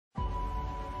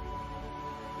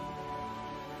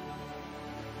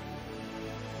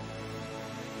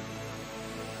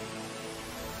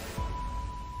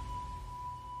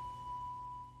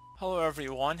Hello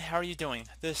everyone, how are you doing?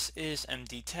 This is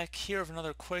MD Tech here with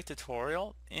another quick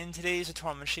tutorial. In today's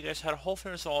tutorial, I'm going to show you guys how to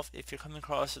hopefully resolve if you're coming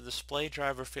across a display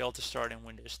driver failed to start in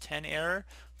Windows 10 error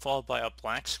followed by a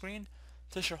black screen.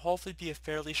 This should hopefully be a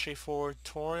fairly straightforward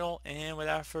tutorial, and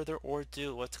without further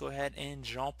ado, let's go ahead and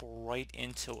jump right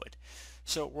into it.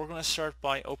 So we're going to start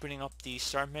by opening up the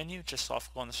Start menu. Just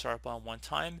soft click on the Start button one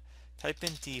time. Type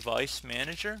in Device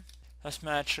Manager. Let's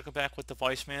match go back with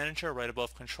Device Manager right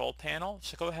above Control Panel.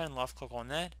 So go ahead and left click on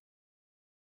that.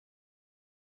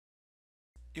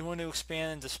 You want to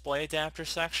expand the display adapter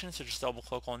section, so just double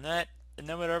click on that. And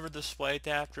then whatever display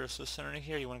adapter is listed under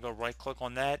here, you want to go right click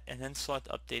on that and then select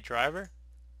Update Driver.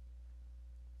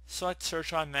 Select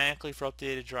Search automatically for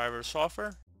updated driver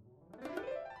software.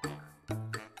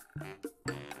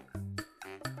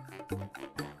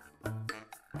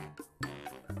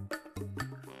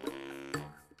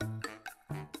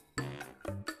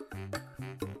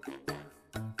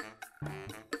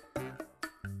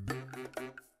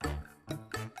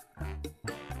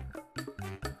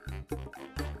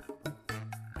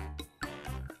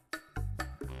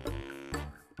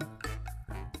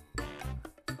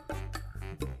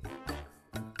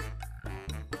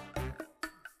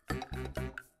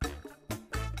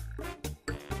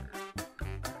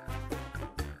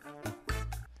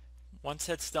 Once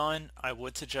that's done, I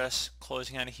would suggest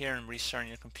closing out of here and restarting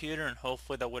your computer, and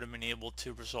hopefully that would have been able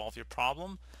to resolve your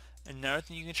problem. Another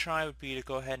thing you can try would be to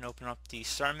go ahead and open up the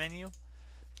Start menu,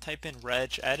 type in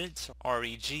regedit, so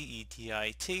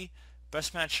regedit.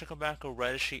 Best match should come back with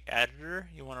Registry Editor.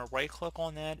 You want to right click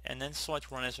on that and then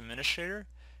select Run as Administrator.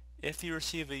 If you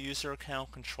receive a user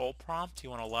account control prompt, you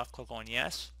want to left click on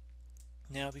Yes.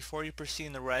 Now, before you proceed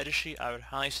in the registry, I would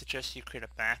highly suggest you create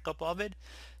a backup of it.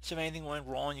 So if anything went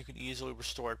wrong, you can easily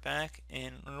restore it back.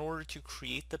 And in order to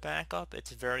create the backup,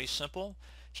 it's very simple.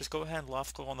 Just go ahead and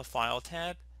left click on the File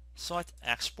tab, select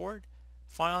Export.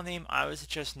 File name, I would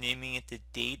suggest naming it the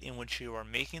date in which you are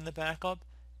making the backup.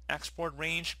 Export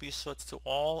range should be selected to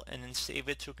all, and then save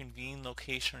it to a convenient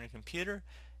location on your computer.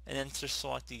 And then just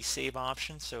select the save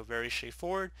option, so very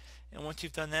straightforward. And once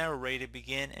you've done that, we're ready to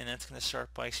begin, and that's going to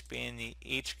start by expanding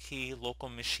the HK local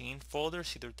machine folder.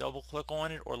 So either double click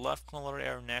on it or left click on the little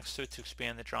arrow next to it to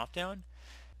expand the drop down.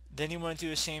 Then you want to do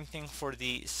the same thing for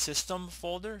the system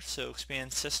folder, so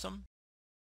expand system.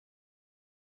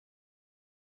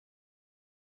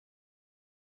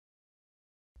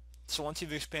 So once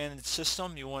you've expanded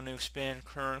system, you want to expand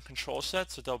current control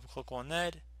set, so double click on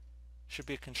that. Should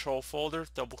be a control folder,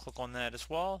 double click on that as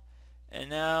well. And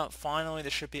now finally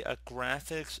there should be a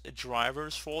graphics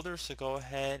drivers folder, so go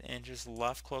ahead and just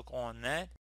left click on that.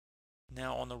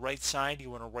 Now on the right side, you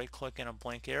want to right click in a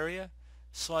blank area,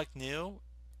 select new,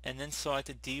 and then select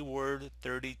the D-word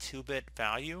 32-bit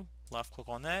value, left click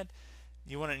on that.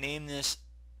 You want to name this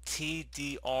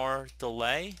TDR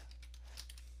delay,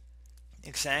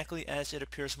 exactly as it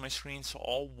appears on my screen, so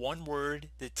all one word.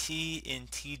 The T in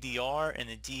TDR and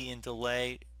the D in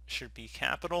delay should be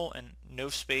capital and no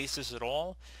spaces at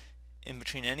all in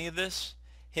between any of this.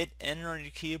 Hit enter on your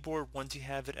keyboard once you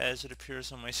have it as it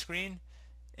appears on my screen,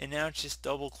 and now just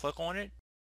double click on it.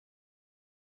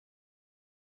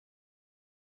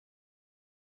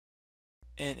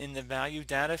 And in the value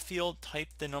data field, type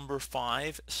the number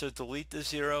 5, so delete the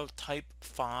 0, type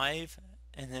 5,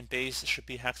 and then base should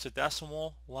be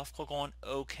hexadecimal. Left click on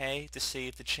OK to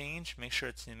save the change. Make sure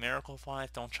it's numerical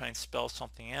 5. Don't try and spell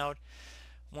something out.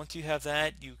 Once you have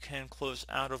that, you can close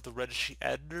out of the registry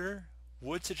editor.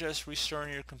 Would suggest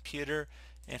restarting your computer,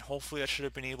 and hopefully that should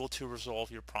have been able to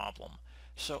resolve your problem.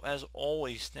 So as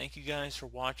always, thank you guys for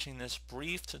watching this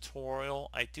brief tutorial.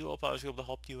 I do hope I was able to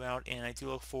help you out, and I do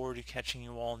look forward to catching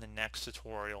you all in the next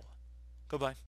tutorial. Goodbye.